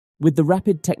With the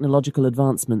rapid technological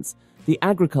advancements, the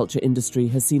agriculture industry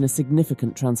has seen a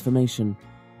significant transformation.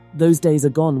 Those days are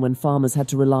gone when farmers had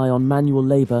to rely on manual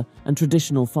labor and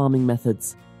traditional farming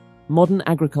methods. Modern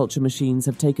agriculture machines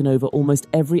have taken over almost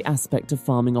every aspect of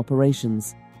farming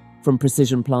operations. From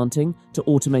precision planting to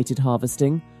automated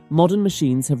harvesting, modern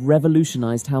machines have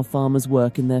revolutionized how farmers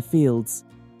work in their fields.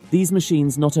 These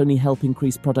machines not only help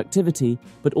increase productivity,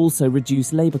 but also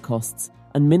reduce labor costs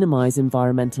and minimize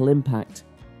environmental impact.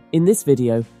 In this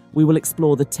video, we will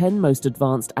explore the 10 most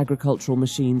advanced agricultural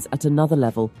machines at another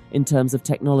level in terms of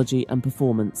technology and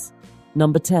performance.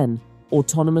 Number 10.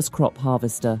 Autonomous crop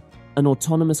harvester. An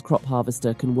autonomous crop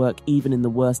harvester can work even in the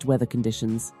worst weather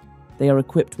conditions. They are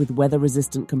equipped with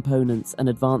weather-resistant components and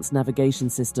advanced navigation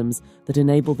systems that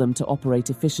enable them to operate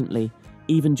efficiently,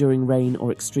 even during rain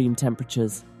or extreme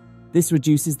temperatures. This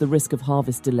reduces the risk of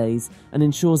harvest delays and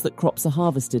ensures that crops are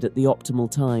harvested at the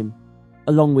optimal time.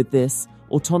 Along with this,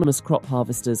 autonomous crop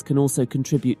harvesters can also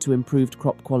contribute to improved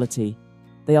crop quality.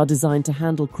 They are designed to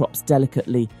handle crops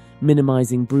delicately,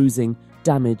 minimizing bruising,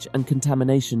 damage, and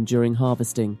contamination during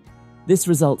harvesting. This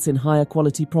results in higher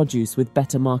quality produce with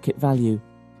better market value.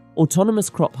 Autonomous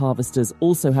crop harvesters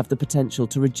also have the potential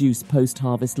to reduce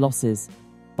post-harvest losses.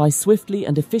 By swiftly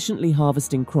and efficiently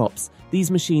harvesting crops,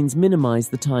 these machines minimize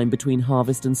the time between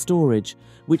harvest and storage,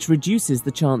 which reduces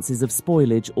the chances of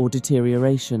spoilage or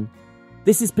deterioration.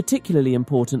 This is particularly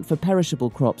important for perishable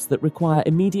crops that require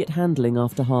immediate handling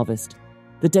after harvest.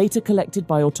 The data collected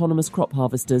by autonomous crop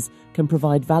harvesters can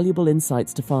provide valuable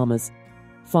insights to farmers.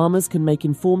 Farmers can make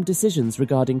informed decisions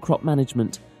regarding crop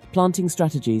management, planting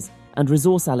strategies, and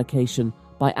resource allocation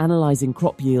by analyzing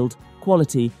crop yield,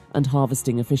 quality, and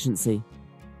harvesting efficiency.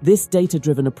 This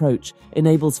data-driven approach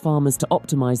enables farmers to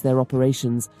optimize their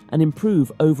operations and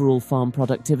improve overall farm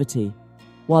productivity.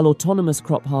 While autonomous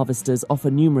crop harvesters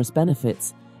offer numerous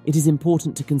benefits, it is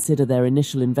important to consider their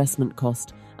initial investment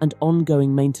cost and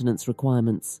ongoing maintenance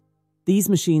requirements. These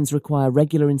machines require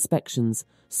regular inspections,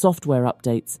 software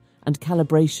updates, and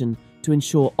calibration to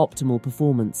ensure optimal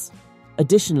performance.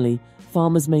 Additionally,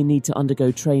 farmers may need to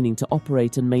undergo training to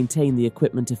operate and maintain the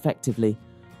equipment effectively.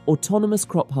 Autonomous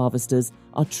crop harvesters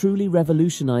are truly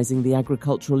revolutionizing the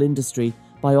agricultural industry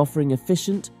by offering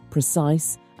efficient,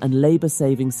 precise, and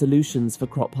labor-saving solutions for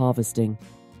crop harvesting.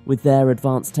 With their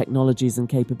advanced technologies and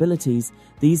capabilities,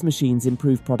 these machines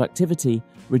improve productivity,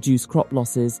 reduce crop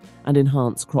losses, and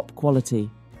enhance crop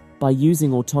quality. By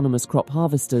using autonomous crop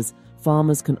harvesters,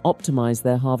 farmers can optimize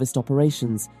their harvest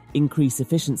operations, increase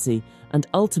efficiency, and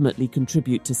ultimately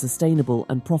contribute to sustainable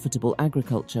and profitable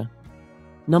agriculture.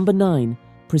 Number 9.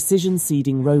 Precision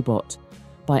seeding robot.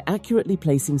 By accurately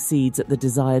placing seeds at the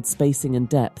desired spacing and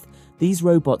depth, these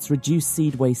robots reduce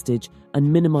seed wastage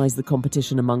and minimize the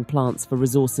competition among plants for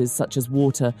resources such as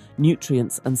water,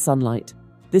 nutrients, and sunlight.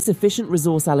 This efficient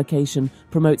resource allocation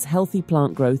promotes healthy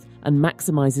plant growth and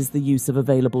maximizes the use of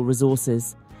available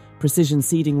resources. Precision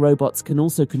seeding robots can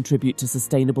also contribute to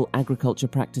sustainable agriculture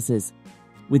practices.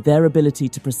 With their ability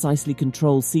to precisely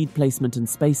control seed placement and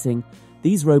spacing,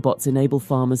 these robots enable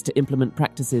farmers to implement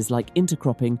practices like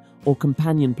intercropping or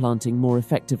companion planting more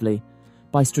effectively.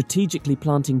 By strategically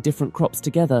planting different crops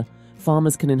together,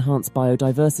 farmers can enhance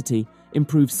biodiversity,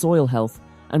 improve soil health,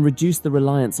 and reduce the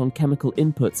reliance on chemical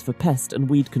inputs for pest and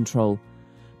weed control.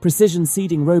 Precision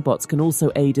seeding robots can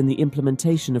also aid in the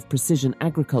implementation of precision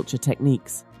agriculture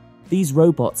techniques. These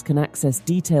robots can access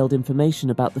detailed information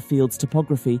about the field's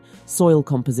topography, soil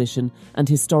composition, and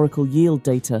historical yield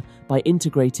data by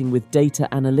integrating with data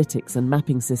analytics and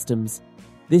mapping systems.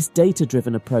 This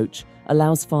data-driven approach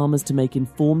allows farmers to make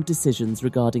informed decisions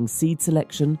regarding seed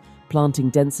selection, planting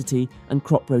density, and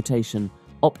crop rotation,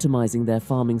 optimizing their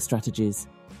farming strategies.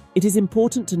 It is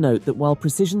important to note that while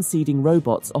precision seeding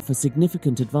robots offer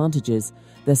significant advantages,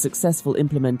 their successful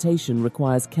implementation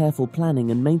requires careful planning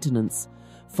and maintenance.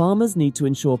 Farmers need to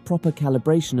ensure proper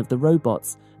calibration of the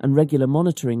robots and regular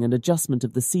monitoring and adjustment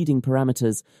of the seeding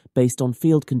parameters based on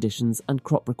field conditions and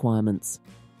crop requirements.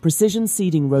 Precision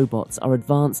seeding robots are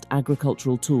advanced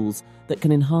agricultural tools that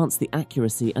can enhance the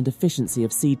accuracy and efficiency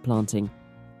of seed planting.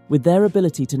 With their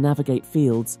ability to navigate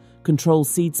fields, control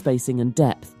seed spacing and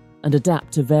depth, and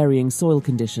adapt to varying soil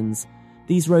conditions,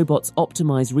 these robots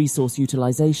optimize resource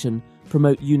utilization,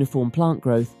 promote uniform plant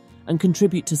growth, and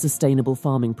contribute to sustainable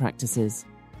farming practices.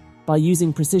 By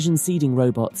using precision seeding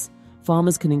robots,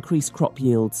 farmers can increase crop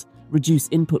yields, reduce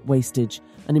input wastage,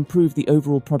 and improve the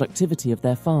overall productivity of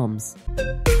their farms.